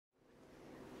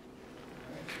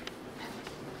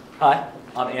Hi,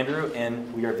 I'm Andrew,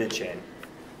 and we are VidChain.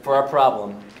 For our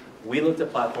problem, we looked at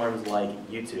platforms like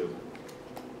YouTube.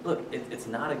 Look, it's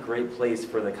not a great place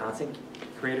for the content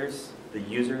creators, the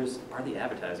users, or the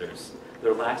advertisers.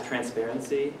 There lacks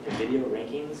transparency in video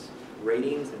rankings,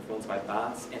 ratings influenced by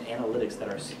bots, and analytics that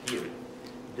are skewed.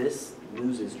 This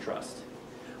loses trust.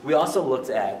 We also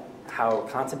looked at how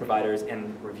content providers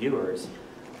and reviewers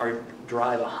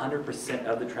drive 100%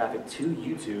 of the traffic to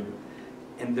YouTube,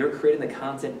 and they're creating the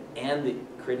content and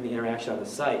creating the interaction on the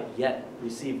site, yet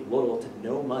receive little to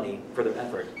no money for their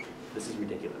effort. This is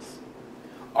ridiculous.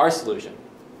 Our solution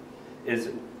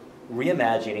is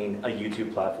reimagining a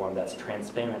YouTube platform that's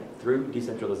transparent through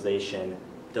decentralization,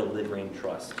 delivering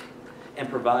trust, and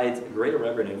provides greater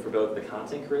revenue for both the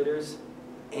content creators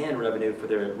and revenue for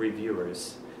their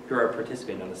reviewers who are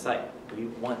participating on the site. We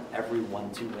want everyone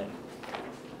to win.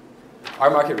 Our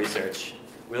market research,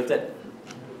 we looked at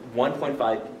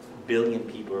 1.5 billion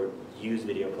people use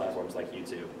video platforms like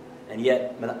YouTube, and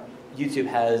yet YouTube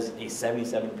has a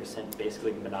 77%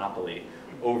 basically monopoly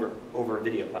over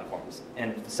video platforms,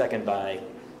 and second by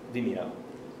Vimeo.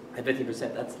 At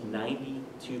 50%, that's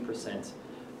 92%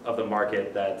 of the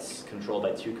market that's controlled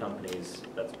by two companies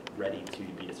that's ready to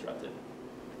be disrupted.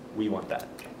 We want that.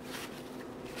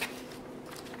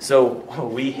 So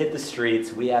we hit the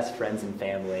streets, we asked friends and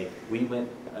family, we went,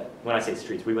 when I say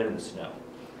streets, we went in the snow.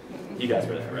 You guys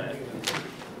were there, right?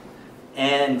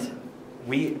 And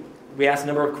we asked a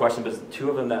number of questions, but two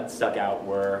of them that stuck out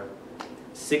were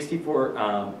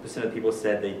 64% of people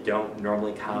said they don't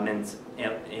normally comment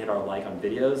and or like on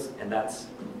videos, and that's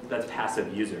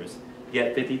passive users.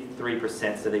 Yet 53%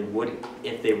 said they would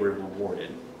if they were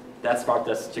rewarded. That sparked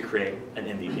us to create an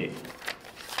MVP.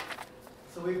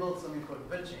 So we built something called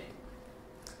VidChain.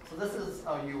 So this is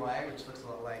our UI, which looks a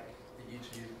lot like the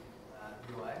YouTube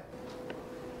UI.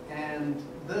 And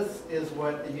this is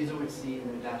what the user would see in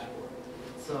the dashboard.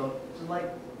 So just like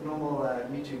normal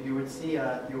YouTube, you would see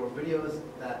your videos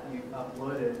that you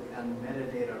uploaded and the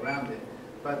metadata around it.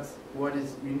 But what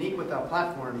is unique with our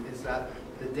platform is that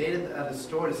the data that is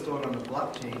stored on the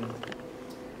blockchain.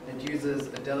 It uses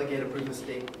a delegated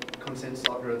proof-of-stake consensus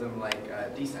algorithm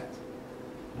like Decent.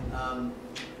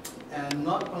 And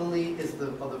not only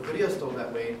are the video stored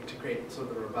that way to create sort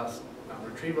of a robust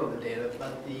retrieval of the data,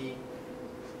 but the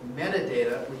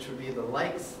metadata, which would be the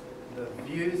likes, the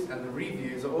views, and the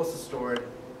reviews, are also stored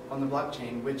on the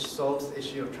blockchain, which solves the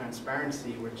issue of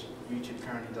transparency, which YouTube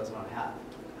currently does not have.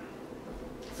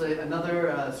 So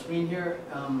another screen here,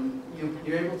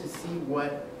 you're able to see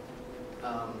what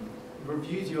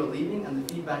reviews you are leaving and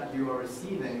the feedback you are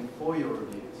receiving for your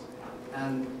reviews.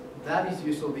 And that is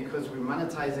useful because we're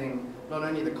monetizing not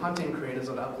only the content creators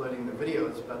that are uploading the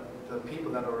videos, but the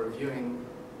people that are reviewing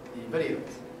the videos.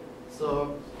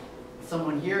 So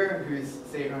someone here who's,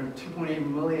 say, earned 2.8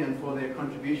 million for their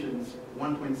contributions,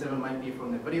 1.7 might be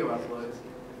from their video uploads,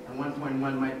 and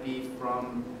 1.1 might be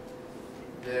from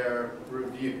their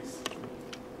reviews.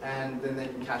 And then they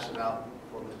can cash it out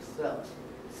for themselves.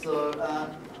 So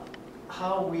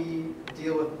how we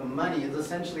deal with the money is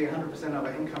essentially 100% of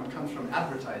our income comes from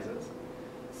advertisers.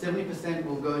 70%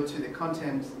 will go to the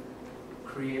content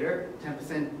creator,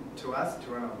 10% to us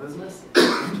to run our business,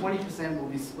 and 20% will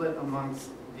be split amongst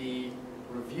the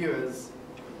reviewers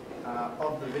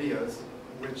of the videos,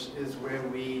 which is where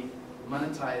we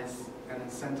monetize and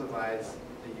incentivize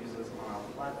the users on our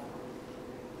platform.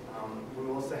 We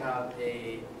also have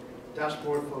a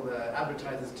dashboard for the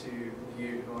advertisers to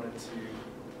view in order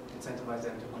to incentivize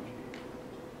them to contribute.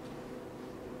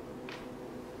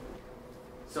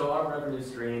 So our revenue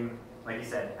stream, like you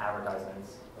said,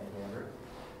 advertisements,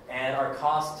 and our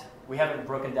cost, we haven't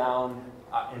broken down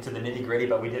into the nitty-gritty,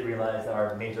 but we did realize that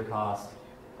our major cost,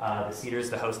 the seeders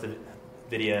to host the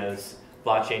videos,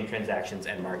 blockchain transactions,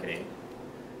 and marketing.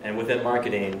 And within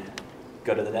marketing,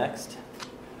 go to the next.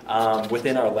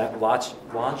 Within our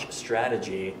launch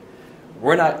strategy,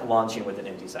 we're not launching with an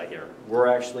empty site here. We're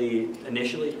actually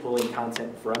initially pulling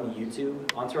content from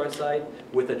YouTube onto our site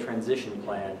with a transition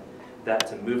plan that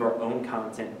to move our own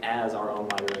content as our own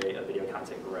library of video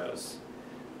content grows.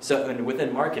 So and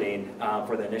within marketing,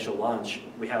 for the initial launch,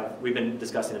 we've been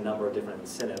discussing a number of different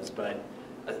incentives, but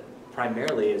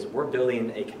primarily is we're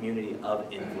building a community of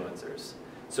influencers.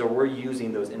 So we're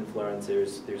using those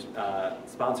influencers,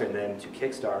 sponsoring them to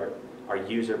kickstart our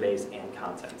user base and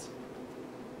content.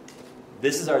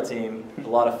 This is our team, a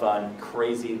lot of fun,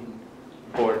 crazy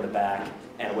board in the back.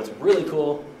 And what's really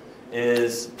cool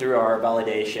is through our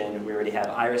validation, we already have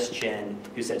Iris Chin,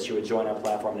 who said she would join our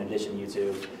platform in addition to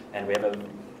YouTube. And we have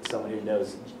someone who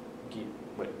knows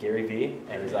Gary V,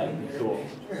 and he's like, cool.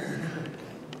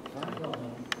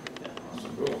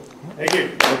 Cool. Thank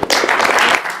you.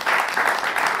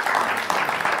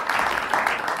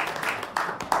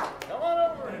 Come on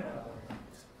over.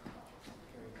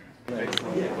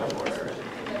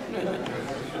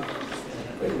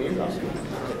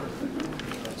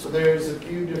 So there's a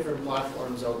few different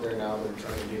platforms out there now that are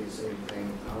trying to do the same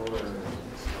thing.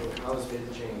 How is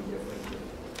VidChain different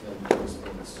than those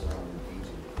things on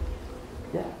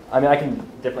YouTube? Yeah, I mean, I can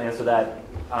definitely answer that.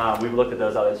 We've looked at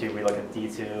those other two. We looked at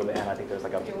DTube, and I think there's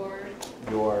like a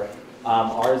Your.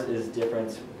 Ours is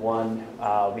different. One,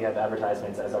 we have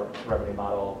advertisements as our revenue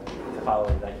model to follow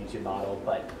that YouTube model,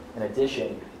 but in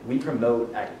addition, we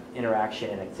promote interaction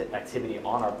and activity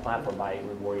on our platform by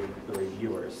rewarding the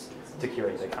reviewers to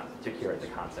curate the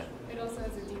content. It also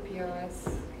has a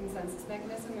DPoS consensus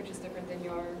mechanism, which is different than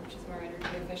your, which is more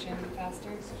energy efficient and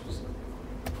faster.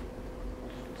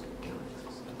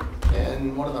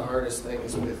 And one of the hardest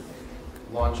things with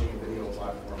launching a video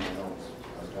platform, I know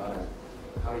I've done it,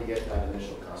 how do you get that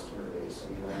initial customer base? I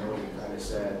mean, I know you kind of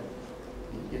said,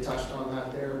 you touched on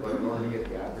that there, but in order to get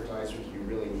the advertisers, you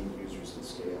really need users at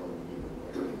scale and you need them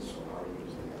quickly, so how are you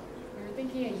using that? We were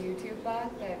thinking a YouTube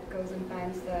bot that goes and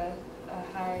finds a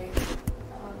high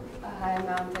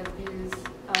amount of views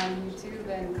on YouTube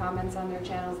and comments on their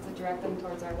channels to direct them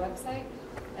towards our website.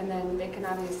 And then they can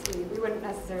obviously, we wouldn't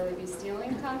necessarily be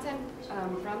stealing content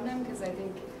from them because I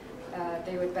think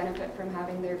they would benefit from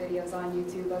having their videos on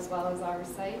YouTube as well as our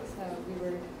site. So we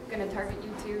were going to target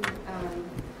YouTube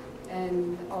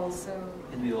and also...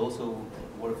 And we also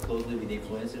work closely with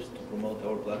influencers to promote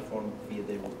our platform via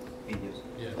their videos.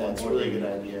 Yeah, that's a really good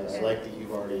idea. I like that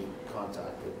you've already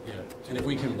contacted. Yeah, and if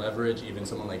we can leverage even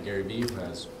someone like Gary Vee, who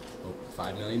has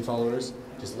 5 million followers,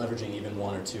 just leveraging even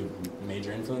 1 or 2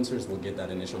 major influencers will get that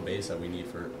initial base that we need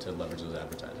to leverage those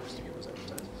advertisers, to get those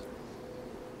advertisers.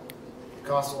 It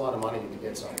costs a lot of money to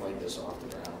get something like this off the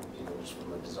ground, you know, just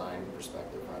from a design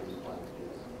perspective. How do you plan to do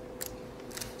that?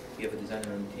 We have a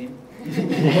designer on the team.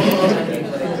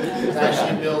 It's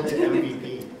actually built to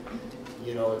MVP.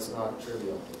 You know, it's not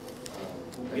trivial.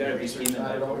 We are a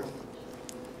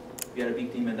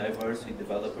big team and diverse with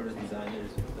developers,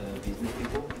 designers, business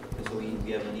people. And so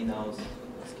we have an in-house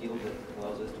skill that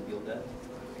allows us to build that.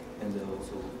 And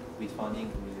also with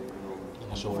funding, we will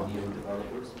onboard new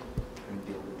developers and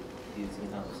build these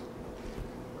in-house.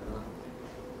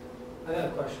 I got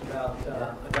a question about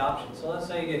adoption. So let's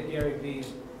say you get Gary Vee,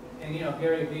 and you know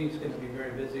Gary Vee is going to be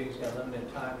very busy. He's got limited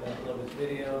time to upload his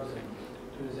videos and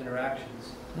do his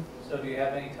interactions. So do you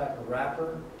have any type of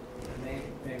wrapper? And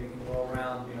maybe you can go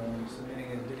around, you know, when you're submitting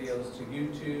his videos to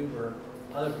YouTube or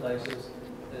other places,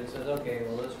 that it says, okay,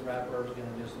 well this wrapper is going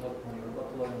to just look when you're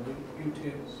uploading to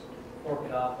YouTube, fork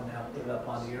it off, and now put it up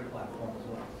onto your platform as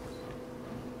well.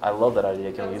 I love that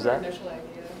idea. Can we use that? That was our initial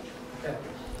idea. Okay,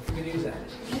 you can use that.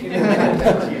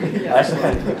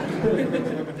 Excellent.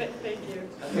 Thank you.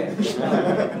 Okay.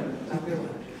 Have a good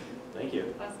one. Thank you.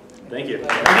 Awesome. Thank you.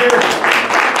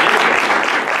 Thank you.